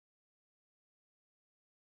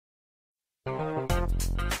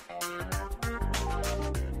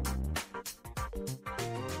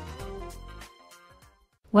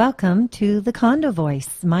Welcome to the Condo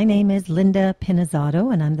Voice. My name is Linda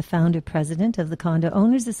Pinizzotto, and I'm the founder-president of the Condo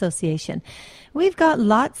Owners Association. We've got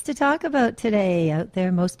lots to talk about today. Out there,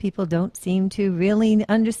 most people don't seem to really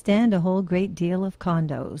understand a whole great deal of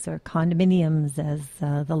condos, or condominiums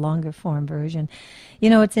as the longer form version. You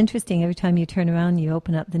know, it's interesting. Every time you turn around, you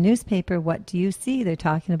open up the newspaper, what do you see? They're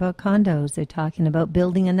talking about condos. They're talking about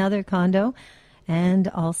building another condo, and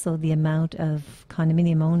also the amount of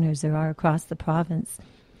condominium owners there are across the province.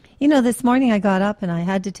 You know, this morning I got up and I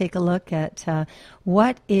had to take a look at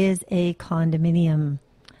what is a condominium.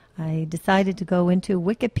 I decided to go into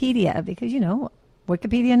Wikipedia because, you know,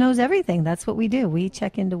 Wikipedia knows everything. That's what we do. We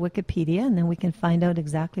check into Wikipedia and then we can find out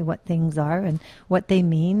exactly what things are and what they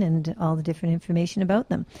mean and all the different information about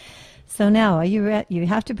them. So now, are you ready? You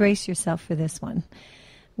have to brace yourself for this one.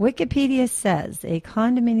 Wikipedia says a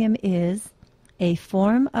condominium is a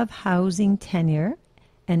form of housing tenure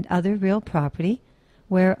and other real property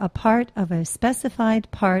where a part of a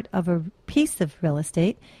specified part of a piece of real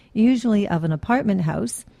estate, usually of an apartment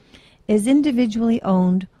house, is individually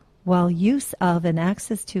owned while use of and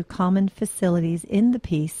access to common facilities in the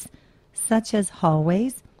piece, such as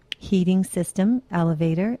hallways, heating system,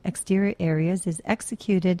 elevator, exterior areas, is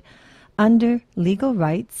executed under legal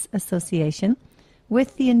rights association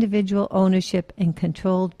with the individual ownership and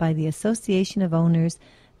controlled by the association of owners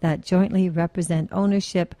that jointly represent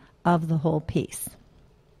ownership of the whole piece.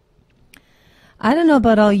 I don't know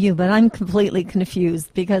about all you, but I'm completely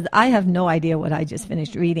confused because I have no idea what I just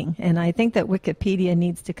finished reading. And I think that Wikipedia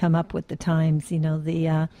needs to come up with the times. You know,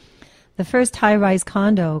 the first high-rise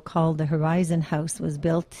condo called the Horizon House was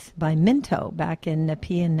built by Minto back in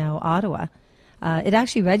Nepean, now Ottawa. It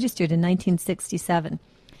actually registered in 1967.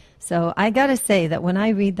 So I got to say that when I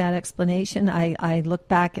read that explanation, I look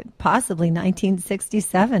back at possibly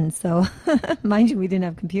 1967. So mind you, we didn't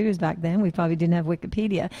have computers back then. We probably didn't have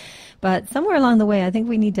Wikipedia. But somewhere along the way, I think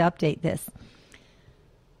we need to update this.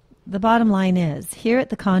 The bottom line is, here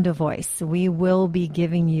at the Condo Voice, we will be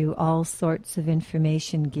giving you all sorts of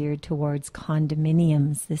information geared towards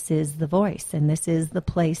condominiums. This is the voice, and this is the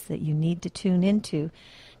place that you need to tune into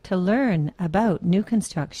to learn about new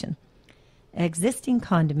construction, existing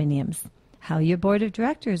condominiums, how your board of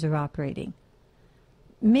directors are operating,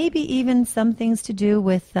 maybe even some things to do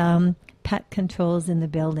with pet controls in the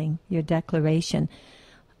building, your declaration.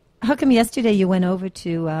 How come yesterday you went over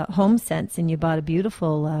to HomeSense and you bought a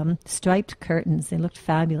beautiful striped curtains? They looked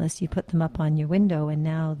fabulous. You put them up on your window, and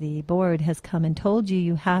now the board has come and told you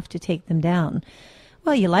you have to take them down.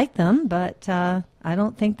 Well, you like them, but I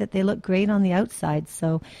don't think that they look great on the outside,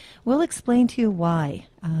 so we'll explain to you why.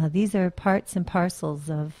 These are parts and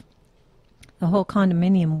parcels of the whole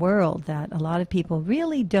condominium world that a lot of people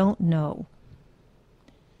really don't know.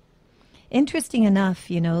 Interesting enough,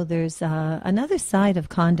 you know, there's another side of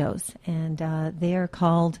condos, and they are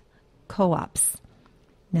called co-ops.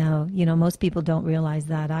 Now, you know, most people don't realize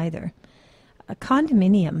that either. A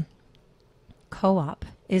condominium co-op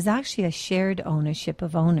is actually a shared ownership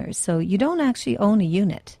of owners. So you don't actually own a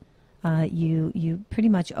unit. You pretty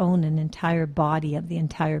much own an entire body of the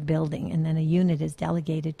entire building, and then a unit is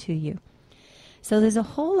delegated to you. So there's a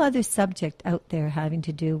whole other subject out there having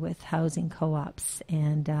to do with housing co-ops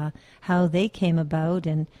and how they came about,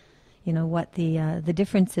 and you know what the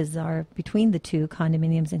differences are between the two,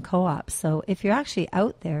 condominiums and co-ops. So if you're actually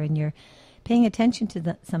out there and you're paying attention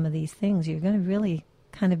to some of these things, you're going to really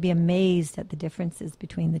kind of be amazed at the differences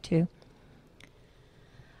between the two.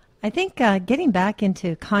 I think getting back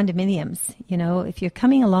into condominiums, you know, if you're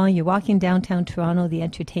coming along, you're walking downtown Toronto, the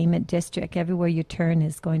entertainment district, everywhere you turn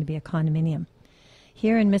is going to be a condominium.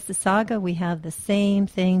 Here in Mississauga, we have the same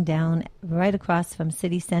thing down right across from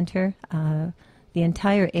City Centre. The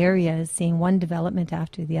entire area is seeing one development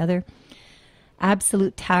after the other.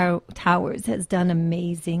 Absolute Towers has done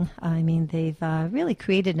amazing. I mean, they've really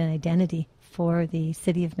created an identity for the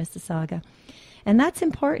city of Mississauga. And that's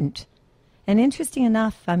important. And interesting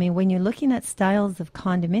enough, I mean, when you're looking at styles of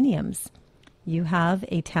condominiums, you have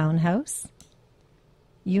a townhouse,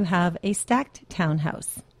 you have a stacked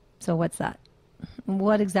townhouse. So what's that?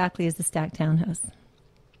 What exactly is a stacked townhouse?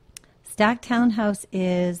 Stacked townhouse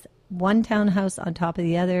is one townhouse on top of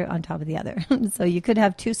the other on top of the other. So you could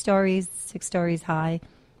have 2 stories, 6 stories high,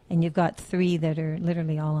 and you've got 3 that are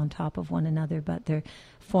literally all on top of one another, but they're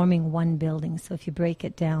forming one building. So if you break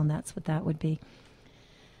it down, that's what that would be.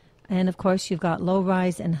 And of course, you've got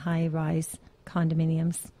low-rise and high-rise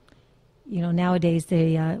condominiums. You know, nowadays,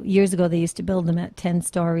 years ago, they used to build them at 10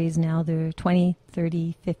 stories. Now they're 20,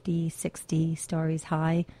 30, 50, 60 stories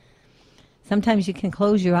high. Sometimes you can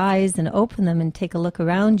close your eyes and open them and take a look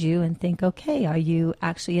around you and think, okay, are you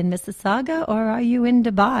actually in Mississauga or are you in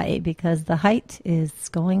Dubai? Because the height is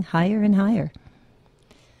going higher and higher.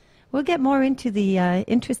 We'll get more into the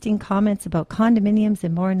interesting comments about condominiums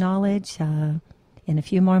and more knowledge in a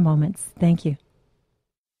few more moments. Thank you.